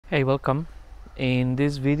Hey, welcome. In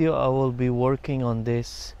this video I will be working on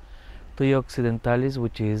this Tuya occidentalis,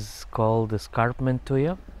 which is called the escarpment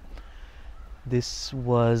tuya. This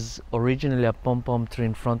was originally a pom-pom tree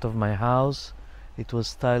in front of my house. It was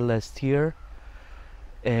styled last year,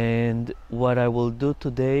 and what I will do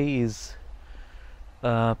today is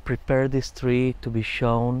prepare this tree to be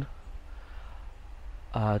shown,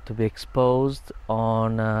 to be exposed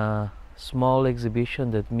on a small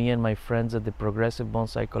exhibition that me and my friends at the Progressive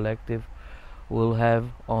Bonsai Collective will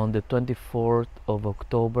have on the 24th of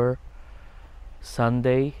October,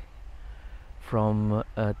 Sunday, from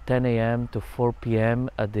 10 a.m. to 4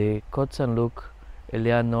 p.m. at the Côte Saint-Luc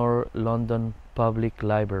Eleanor London Public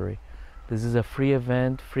Library. This is a free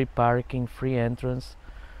event, free parking, free entrance.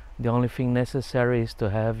 The only thing necessary is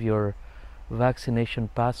to have your vaccination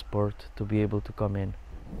passport to be able to come in.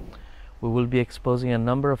 We will be exposing a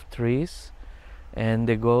number of trees, and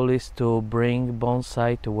the goal is to bring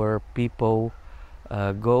bonsai to where people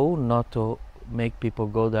go, not to make people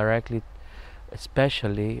go directly,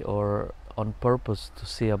 especially or on purpose, to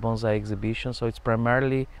see a bonsai exhibition. So it's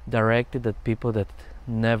primarily directed at people that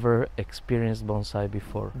never experienced bonsai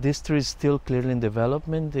before. This tree is still clearly in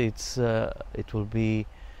development. It will be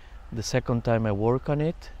the second time I work on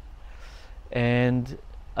it, and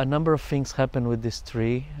a number of things happen with this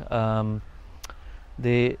tree.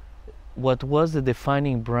 What was the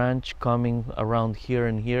defining branch coming around here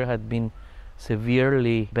and here had been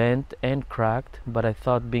severely bent and cracked, but I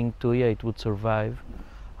thought, being tuya, it would survive.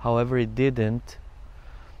 However, it didn't.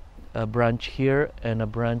 A branch here and a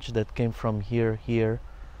branch that came from here.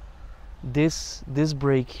 This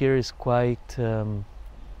break here is quite a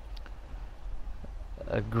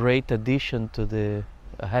great addition to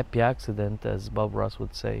a happy accident, as Bob Ross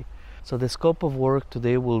would say. So the scope of work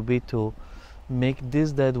today will be to make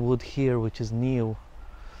this dead wood here, which is new,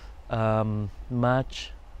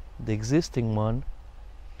 match the existing one.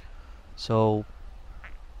 So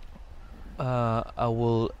I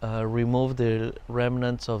will remove the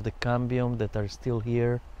remnants of the cambium that are still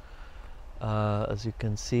here, as you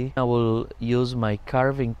can see. I will use my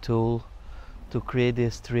carving tool to create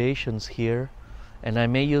the striations here, and I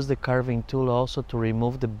may use the carving tool also to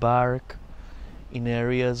remove the bark in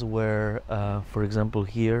areas where, for example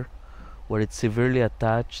here, where it's severely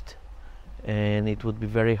attached and it would be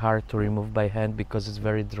very hard to remove by hand because it's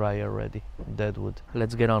very dry already, dead wood.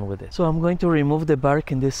 Let's get on with it. So I'm going to remove the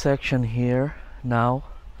bark in this section here now.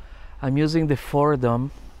 I'm using the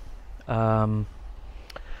Fordham. The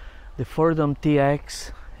Fordham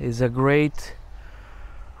TX is a great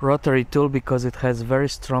rotary tool because it has very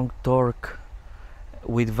strong torque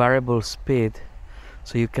with variable speed.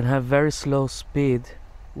 So you can have very slow speed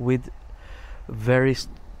with very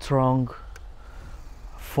strong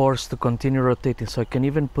force to continue rotating. So I can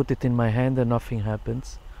even put it in my hand and nothing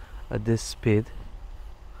happens at this speed.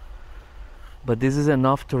 But this is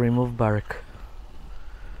enough to remove bark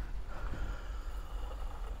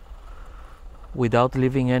without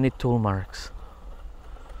leaving any tool marks.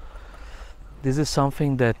 This is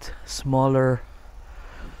something that smaller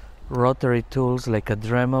rotary tools like a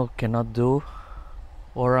Dremel cannot do,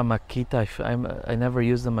 or a Makita. I never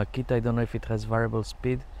used the Makita. I don't know if it has variable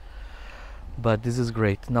speed, but this is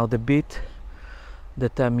great. Now the bit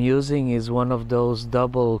that I'm using is one of those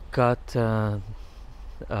double cut I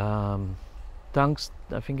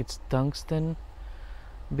think it's tungsten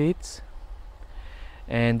bits,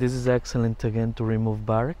 and this is excellent again to remove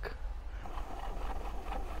bark.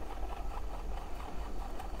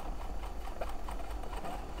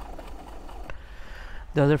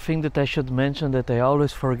 The other thing that I should mention that I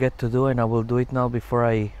always forget to do, and I will do it now before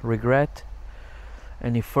I regret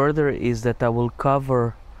any further, is that I will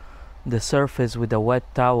cover the surface with a wet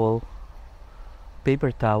towel,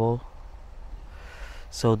 paper towel,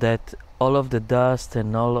 so that all of the dust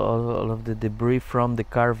and all of the debris from the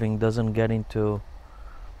carving doesn't get into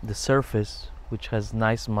the surface, which has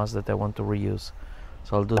nice moss that I want to reuse.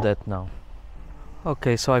 So I'll do that now.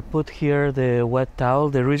 Okay, so I put here the wet towel.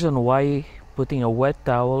 The reason why putting a wet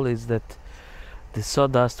towel is that the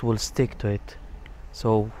sawdust will stick to it.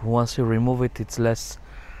 So once you remove it, it's less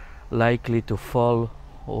likely to fall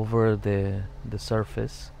over the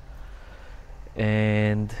surface.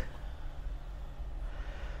 And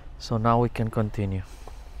so now we can continue.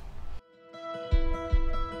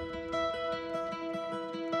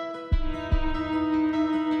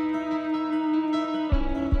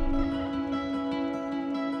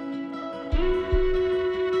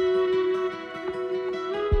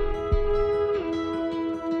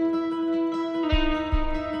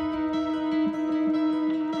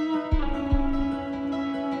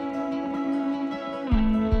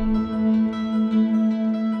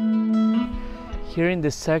 Here in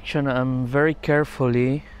this section I'm very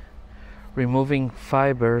carefully removing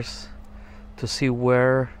fibers to see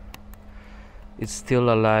where it's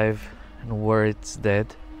still alive and where it's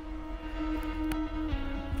dead,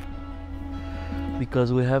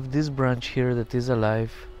 because we have this branch here that is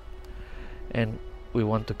alive and we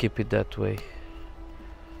want to keep it that way.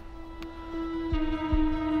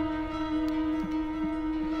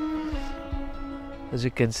 As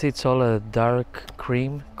you can see, it's all a dark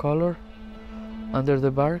cream color under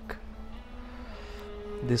the bark.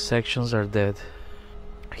 These sections are dead.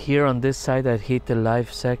 Here on this side I hit a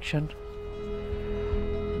live section,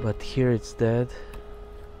 but here it's dead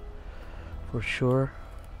for sure.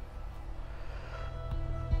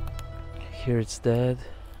 Here it's dead.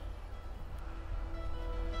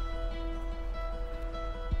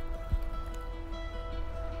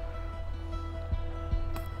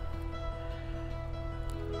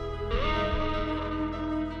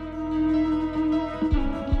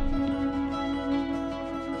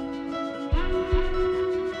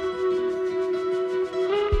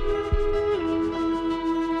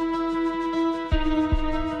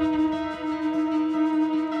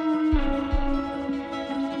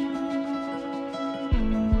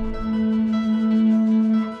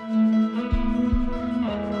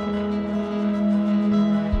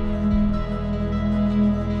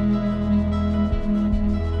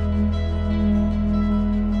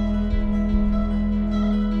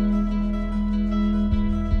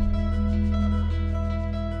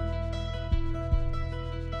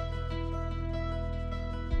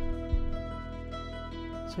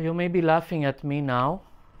 So you may be laughing at me now,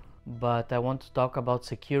 but I want to talk about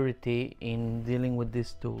security in dealing with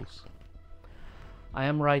these tools. I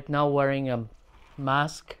am right now wearing a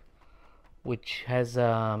mask which has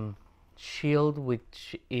a shield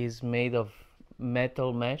which is made of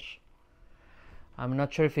metal mesh. I'm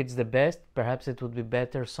not sure if it's the best. Perhaps it would be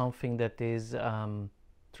better something that is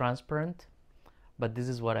transparent, but this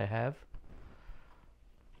is what I have.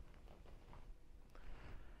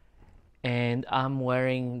 And I'm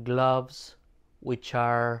wearing gloves which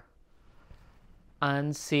are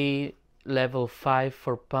ANSI level 5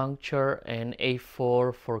 for puncture and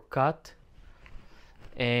A4 for cut,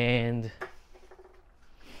 and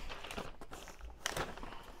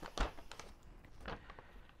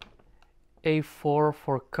A4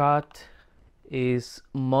 for cut is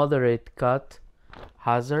moderate cut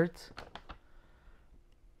hazard,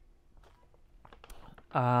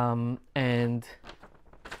 and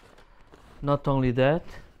not only that,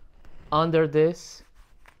 under this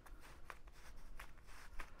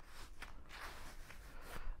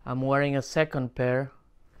I'm wearing a second pair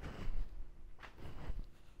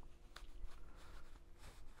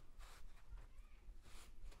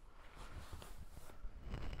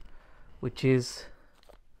which is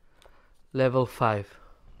level 5.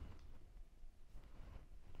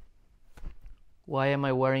 Why am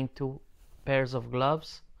I wearing two pairs of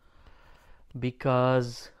gloves?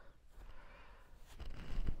 Because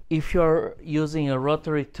if you're using a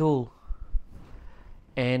rotary tool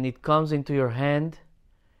and it comes into your hand,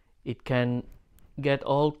 it can get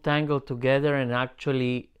all tangled together and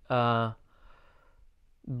actually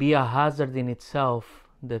be a hazard in itself,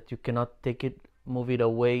 that you cannot move it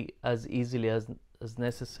away as easily as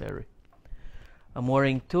necessary. I'm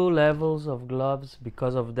wearing two levels of gloves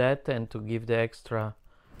because of that, and to give the extra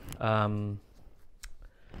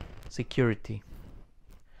security.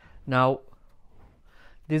 Now,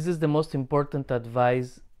 this is the most important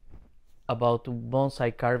advice about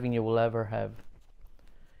bonsai carving you will ever have,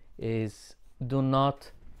 is do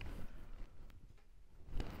not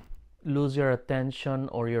lose your attention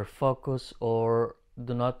or your focus, or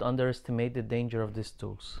do not underestimate the danger of these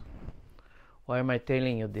tools. Why am I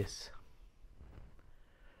telling you this?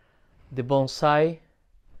 The bonsai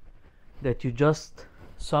that you just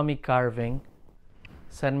saw me carving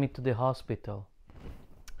sent me to the hospital.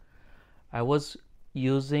 I was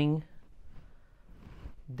using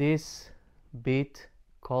this bit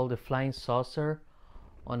called the flying saucer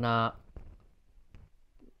on a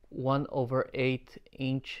 1/8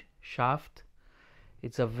 inch shaft.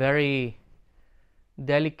 It's a very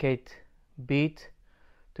delicate bit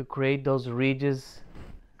to create those ridges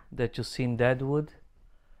that you see in deadwood,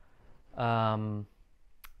 and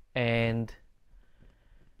in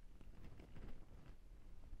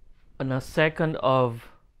a second of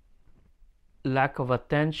lack of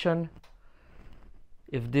attention,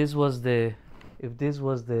 if this was the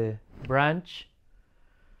branch,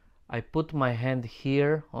 I put my hand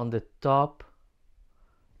here on the top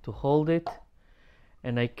to hold it,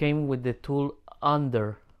 and I came with the tool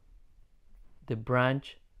under the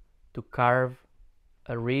branch to carve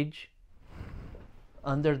a ridge,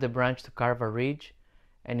 under the branch to carve a ridge,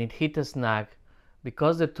 and it hit a snag.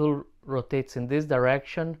 Because the tool rotates in this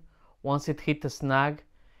direction, once it hit a snag,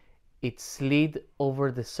 it slid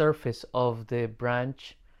over the surface of the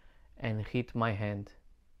branch and hit my hand.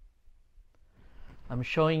 I'm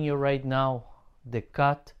showing you right now the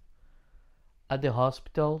cut at the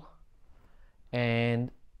hospital,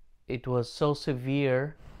 and it was so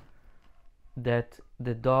severe that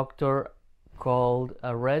the doctor called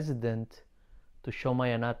a resident to show my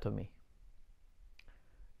anatomy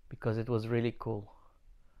because it was really cool.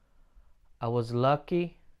 I was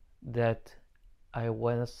lucky that I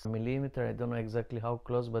was a millimeter, I don't know exactly how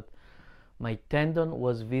close, but my tendon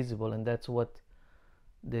was visible, and that's what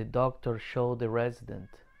the doctor showed the resident.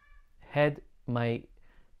 Had my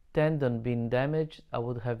tendon been damaged, I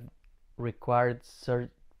would have required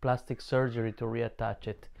plastic surgery to reattach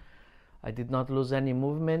it. I did not lose any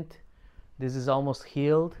movement. This is almost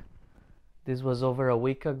healed. This was over a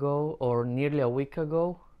week ago, or nearly a week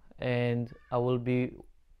ago, and I will be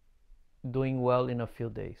doing well in a few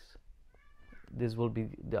days. This will be,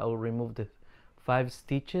 I will remove the 5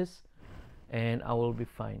 stitches and I will be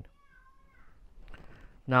fine.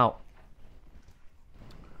 Now,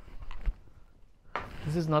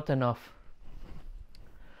 this is not enough.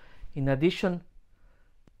 In addition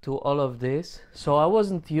to all of this, so I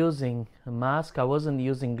wasn't using a mask, I wasn't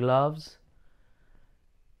using gloves,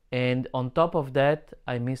 and on top of that,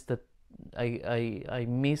 I missed the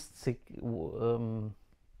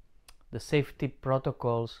safety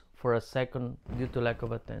protocols for a second due to lack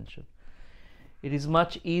of attention. It is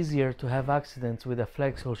much easier to have accidents with a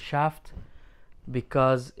flexible shaft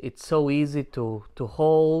because it's so easy to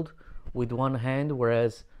hold with one hand,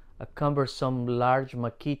 whereas a cumbersome large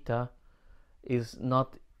Makita is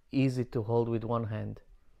not easy to hold with one hand.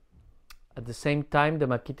 At the same time, the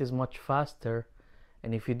Makita is much faster,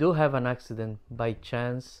 and if you do have an accident by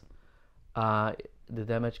chance, the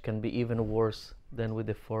damage can be even worse than with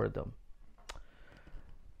the foredom.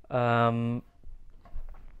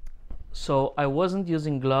 So I wasn't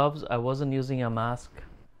using gloves, I wasn't using a mask,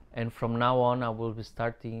 and from now on I will be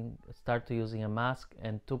start using a mask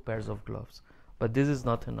and 2 pairs of gloves. But this is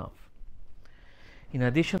not enough. In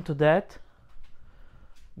addition to that,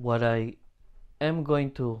 what I am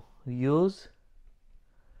going to use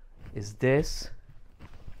is this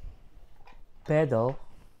pedal,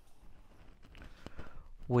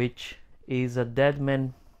 which is a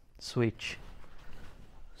deadman switch.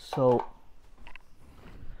 So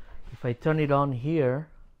if I turn it on here,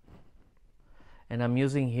 and I'm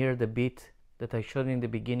using here the bit that I showed in the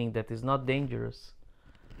beginning that is not dangerous,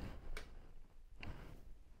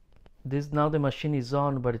 this, now the machine is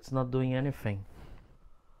on, but it's not doing anything.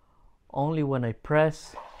 Only when I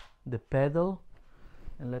press the pedal,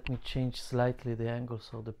 and let me change slightly the angle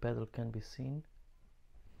so the pedal can be seen.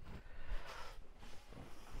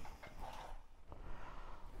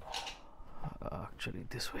 Actually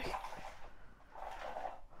this way.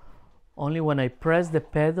 Only when I press the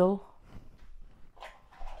pedal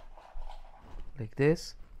like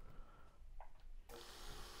this,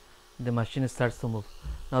 the machine starts to move.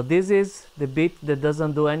 Now this is the bit that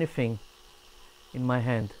doesn't do anything in my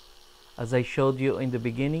hand. As I showed you in the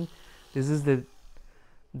beginning, this is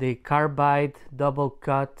the carbide double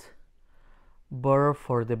cut burr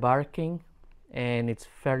for the barking, and it's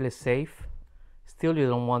fairly safe. Still, you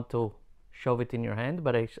don't want to shove it in your hand,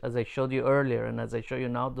 but as I showed you earlier and as I show you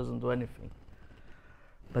now, it doesn't do anything.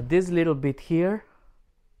 But this little bit here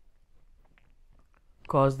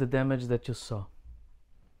caused the damage that you saw.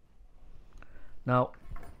 Now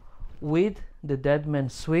with the deadman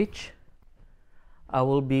switch, I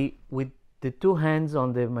will be with the 2 hands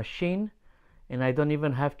on the machine, and I don't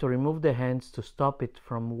even have to remove the hands to stop it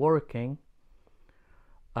from working.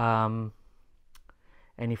 And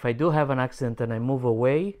if I do have an accident and I move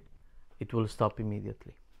away, it will stop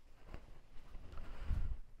immediately.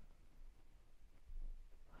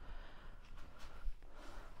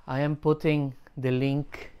 I am putting the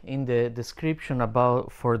link in the description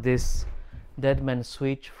for this deadman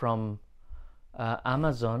switch from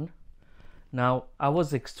Amazon. Now I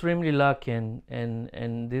was extremely lucky,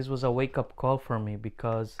 and this was a wake-up call for me,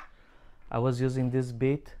 because I was using this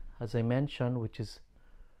bit, as I mentioned, which is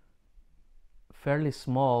fairly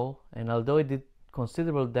small, and although it did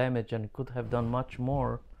considerable damage and could have done much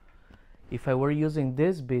more, if I were using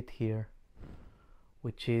this bit here,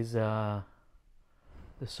 which is the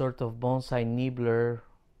sort of bonsai nibbler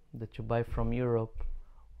that you buy from Europe,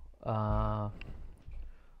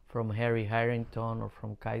 from Harry Harrington or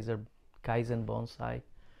from Kaizen Bonsai,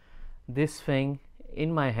 this thing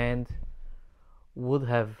in my hand would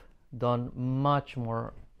have done much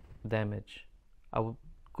more damage.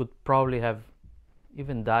 could probably have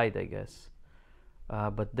even died, I guess,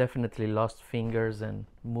 but definitely lost fingers and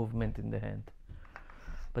movement in the hand.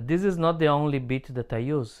 But this is not the only bit that I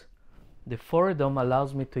use. The Foredom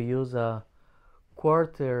allows me to use a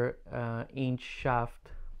quarter-inch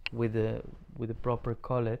shaft with the proper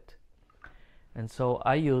collet, and so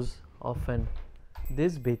I use often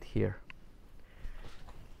this bit here.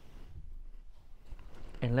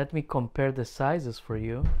 And let me compare the sizes for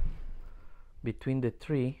you between the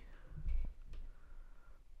three.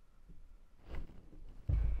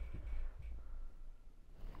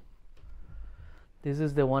 This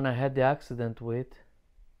is the one I had the accident with.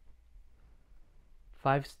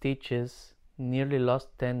 5 stitches, nearly lost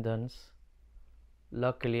tendons.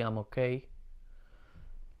 Luckily I'm okay.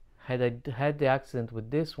 Had I had the accident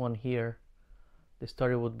with this one here, the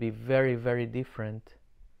story would be very, very different.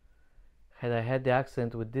 Had I had the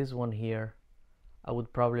accident with this one here, I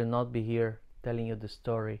would probably not be here telling you the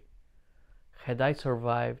story. Had I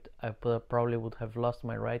survived, I probably would have lost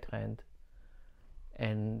my right hand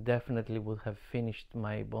and definitely would have finished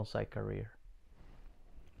my bonsai career.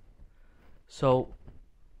 So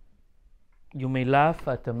you may laugh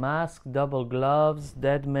at a mask, double gloves,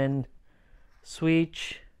 deadman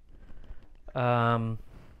switch, but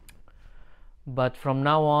from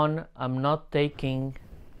now on I'm not taking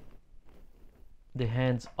the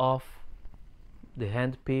hands off the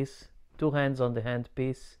handpiece, 2 hands on the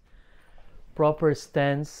handpiece, proper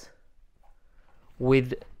stance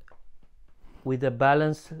with a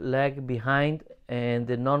balanced leg behind and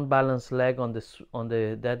the non-balanced leg on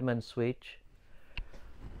the deadman switch,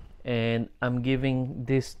 and I'm giving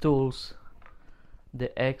these tools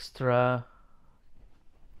the extra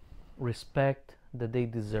respect that they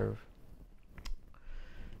deserve.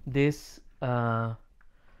 This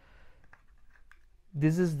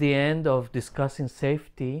is the end of discussing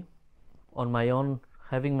safety on my own,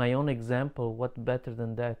 having my own example. What better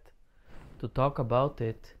than that to talk about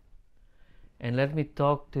it? And let me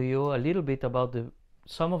talk to you a little bit about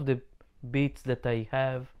some of the beats that I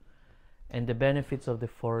have and the benefits of the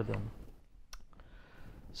Foredom.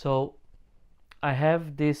 So I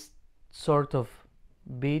have this sort of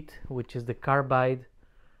beat, which is the carbide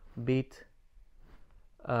beat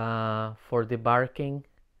for debarking.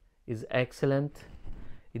 Is excellent.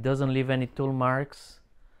 It doesn't leave any tool marks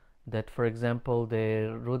that, for example,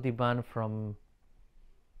 the Rudy Ban from,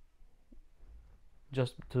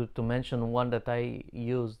 just to mention one that I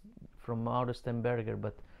used from Mauro Stenberger,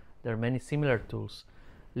 but there are many similar tools,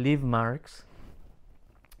 leave marks.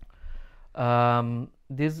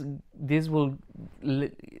 This will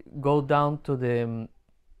go down to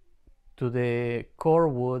the core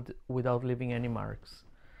wood without leaving any marks.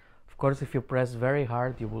 Of course, if you press very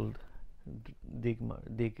hard, you will dig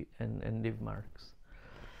and leave marks.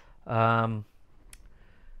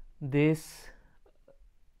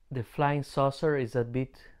 The Flying Saucer is a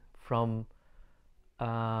bit from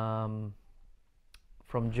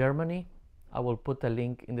Germany. I will put a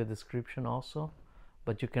link in the description also,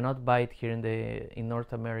 but you cannot buy it here in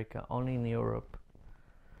North America, only in Europe.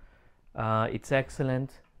 It's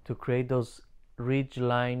excellent to create those ridge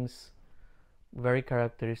lines, very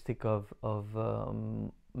characteristic of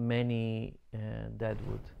many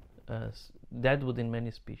deadwood in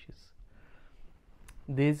many species.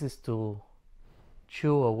 This is to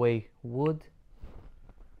chew away wood,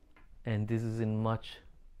 and this is in much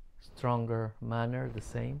stronger manner, the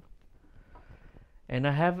same. And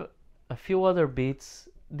I have a few other bits,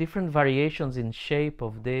 different variations in shape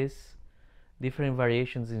of this, different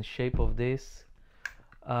variations in shape of this.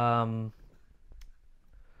 For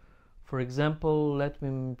example, let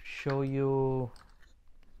me show you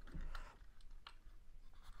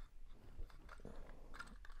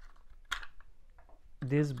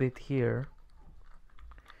this bit here,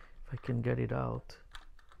 if I can get it out.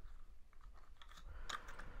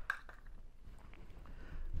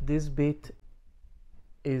 This bit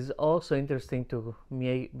is also interesting to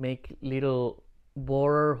make little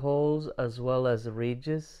borer holes as well as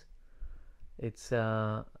ridges. It's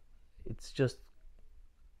just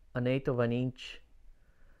 1/8 of an inch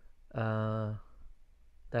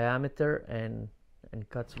diameter and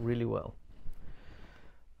cuts really well.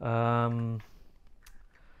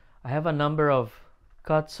 I have a number of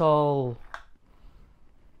Cutsall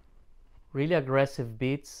really aggressive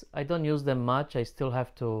beats. I don't use them much. I still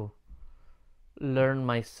have to learn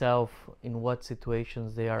myself in what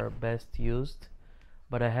situations they are best used,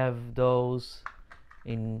 but I have those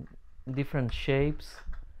in different shapes,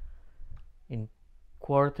 in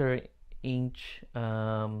 1/4 inch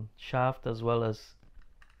shaft as well as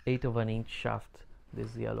 1/8 of an inch shaft.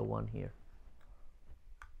 This yellow one here,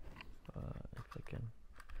 if I can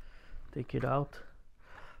take it out.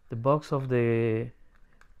 The box of the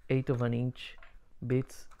 1/8 of an inch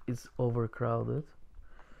bits is overcrowded,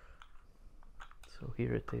 so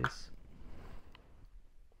here it is.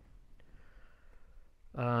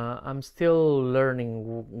 I'm still learning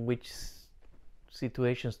which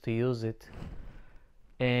situations to use it,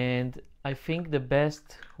 and I think the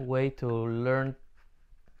best way to learn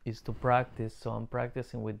is to practice. So I'm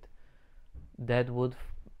practicing with dead wood,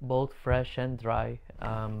 both fresh and dry,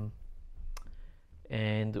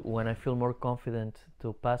 and when I feel more confident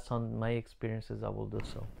to pass on my experiences, I will do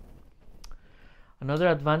so. Another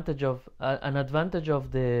advantage of an advantage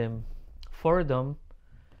of the Fordham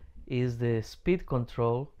is the speed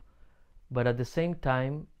control, but at the same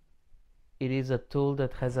time it is a tool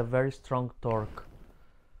that has a very strong torque.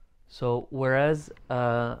 So whereas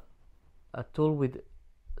a tool with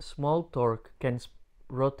small torque can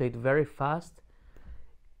rotate very fast,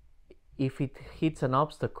 if it hits an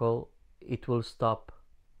obstacle it will stop.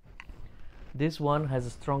 This one has a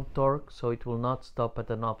strong torque, so it will not stop at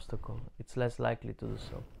an obstacle. It's less likely to do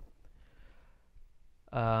so.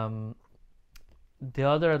 The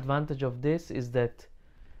other advantage of this is that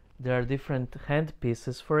there are different hand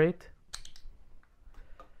pieces for it,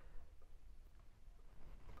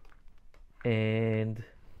 and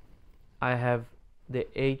I have the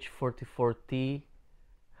H44T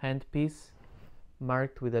handpiece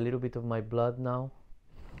marked with a little bit of my blood now,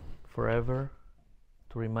 forever,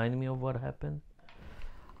 to remind me of what happened.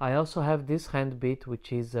 I also have this hand bit,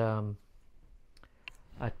 which is a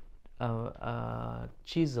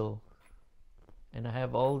chisel, and I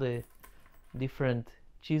have all the different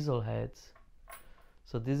chisel heads,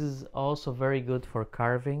 so this is also very good for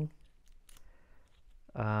carving.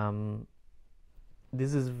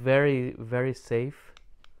 This is very, very safe,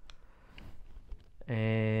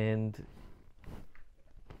 and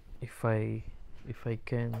if I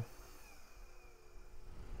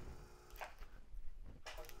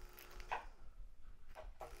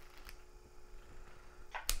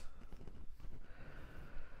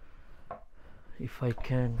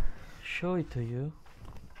can show it to you.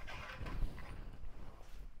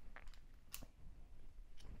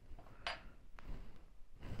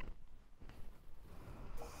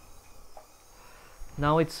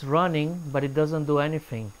 Now it's running, but it doesn't do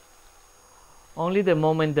anything. Only the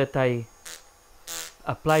moment that I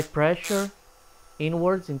apply pressure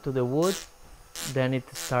inwards into the wood, then it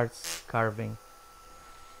starts carving.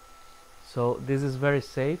 So this is very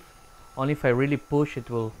safe. Only if I really push it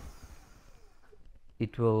will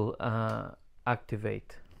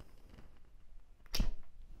activate.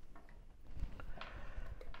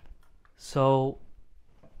 So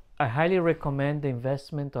I highly recommend the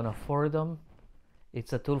investment on a Fordham.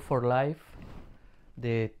 It's a tool for life.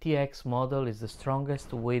 The TX model is the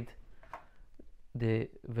strongest with the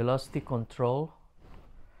velocity control,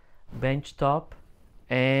 bench top,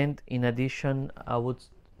 and in addition I would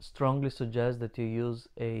strongly suggest that you use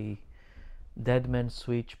a deadman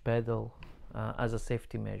switch pedal as a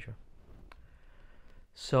safety measure.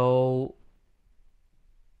 So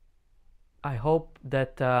I hope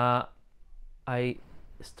that I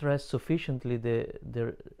stress sufficiently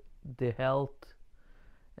the health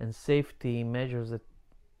and safety measures that,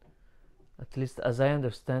 at least as I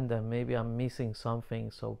understand them. Maybe I'm missing something,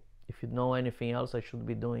 so if you know anything else I should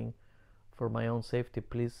be doing for my own safety,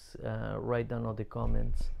 please write down all the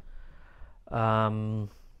comments.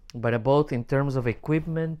 But both in terms of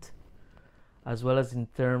equipment as well as in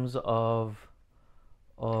terms of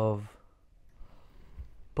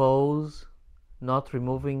pose, not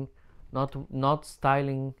removing, not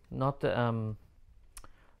styling, not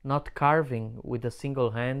carving with a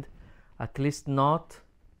single hand, at least not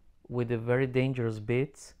with the very dangerous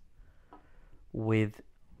bits. With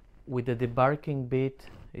the debarking bit,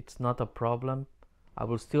 it's not a problem. I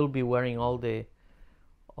will still be wearing all the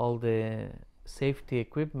safety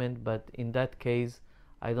equipment, but in that case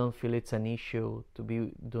I don't feel it's an issue to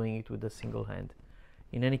be doing it with a single hand.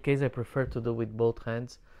 In any case, I prefer to do with both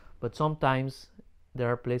hands, but sometimes there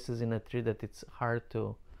are places in a tree that it's hard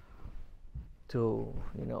to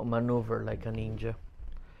maneuver like a ninja.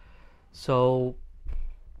 So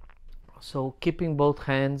keeping both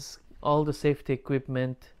hands, all the safety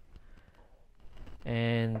equipment,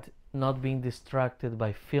 and not being distracted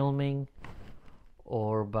by filming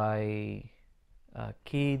or by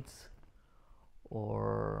kids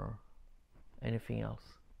or anything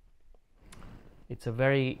else. It's a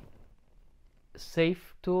very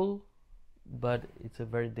safe tool, but it's a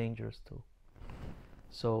very dangerous tool.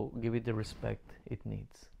 So give it the respect it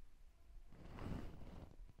needs.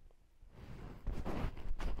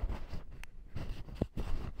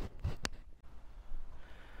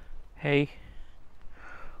 Hey,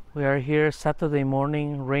 we are here Saturday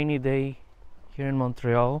morning, rainy day here in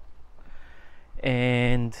Montreal,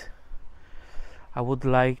 and I would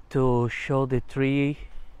like to show the tree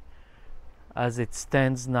as it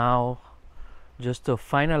stands now, just to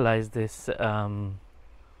finalize this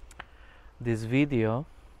video,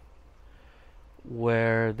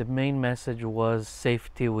 where the main message was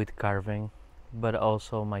safety with carving, but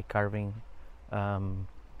also my carving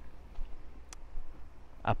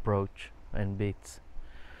approach and beats.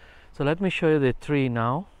 So let me show you the tree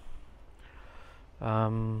now.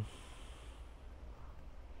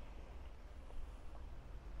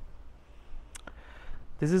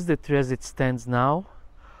 This is the tree as it stands now.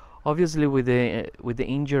 Obviously, with the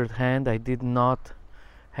injured hand, I did not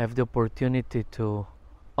have the opportunity to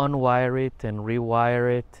unwire it and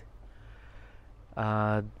rewire it.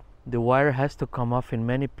 The wire has to come off in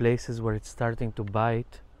many places where it's starting to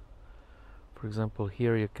bite. For example,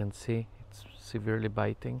 here you can see it's severely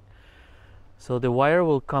biting. So the wire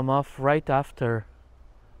will come off right after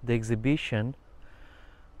the exhibition,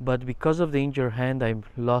 but because of the injured hand, I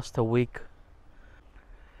lost a week.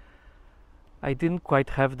 I didn't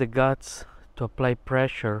quite have the guts to apply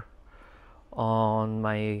pressure on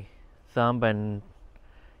my thumb and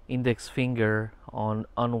index finger on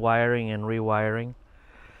unwiring and rewiring.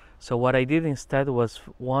 So what I did instead was,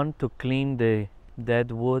 one, to clean the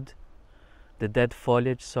dead wood, the dead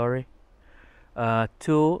foliage, sorry.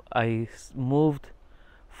 Two, I moved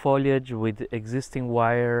foliage with existing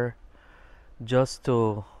wire just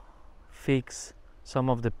to fix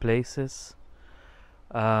some of the places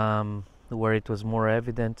where it was more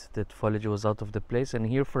evident that foliage was out of the place. And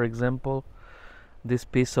here, for example, this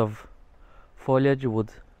piece of foliage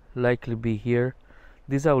would likely be here.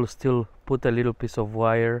 This I will still put a little piece of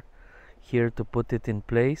wire here to put it in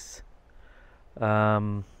place,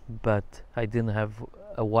 but I didn't have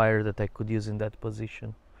a wire that I could use in that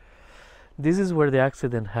position. This is where the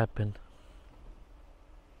accident happened.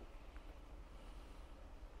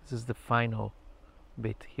 This is the final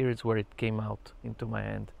bit. Here is where it came out into my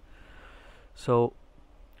hand. So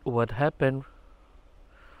what happened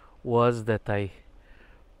was that I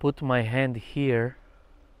put my hand here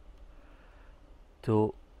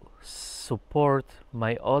to support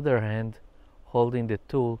my other hand holding the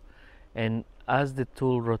tool, and as the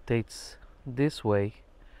tool rotates this way,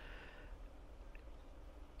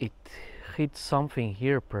 it hit something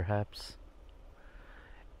here perhaps,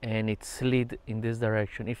 and it slid in this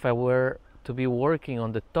direction. If I were to be working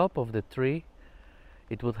on the top of the tree,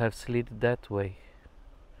 it would have slid that way,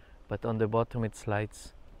 but on the bottom it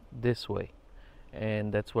slides this way,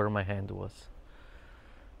 and that's where my hand was.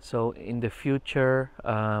 So in the future,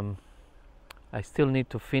 I still need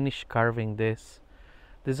to finish carving this.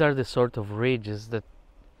 These are the sort of ridges that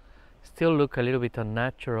still look a little bit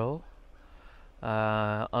unnatural,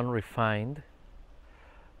 unrefined,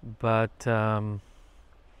 but the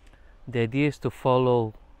idea is to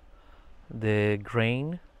follow the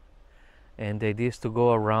grain, and the idea is to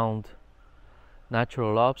go around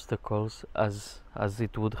natural obstacles as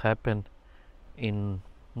it would happen in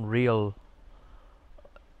real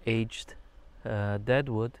aged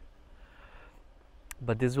deadwood.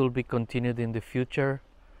 But this will be continued in the future.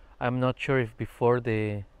 I'm not sure if before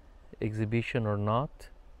the exhibition or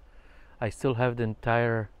not. I still have the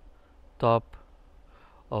entire top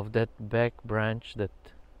of that back branch that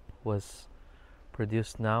was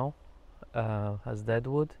produced now as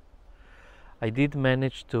deadwood. I did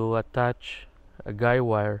manage to attach a guy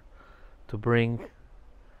wire to bring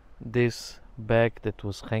this back that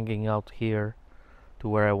was hanging out here to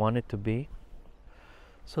where I want it to be.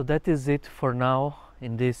 So that is it for now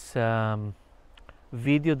in this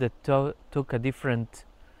video that took a different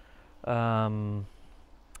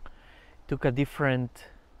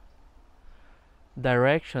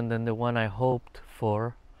direction than the one I hoped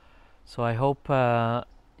for. So I hope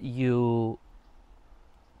you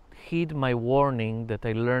heed my warning that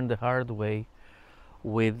I learned the hard way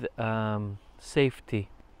with safety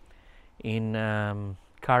in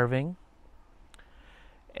carving.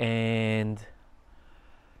 And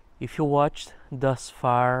if you watched thus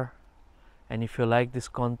far, and if you like this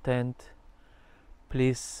content,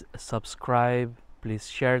 please subscribe, please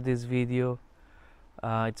share this video.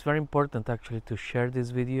 It's very important actually to share this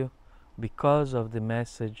video because of the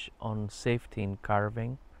message on safety in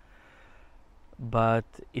carving. But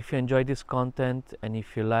if you enjoy this content, and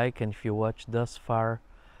if you like, and if you watch thus far,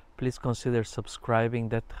 please consider subscribing.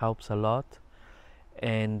 That helps a lot.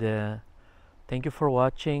 And thank you for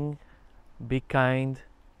watching. Be kind,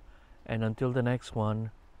 and until the next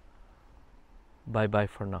one, bye bye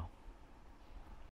for now.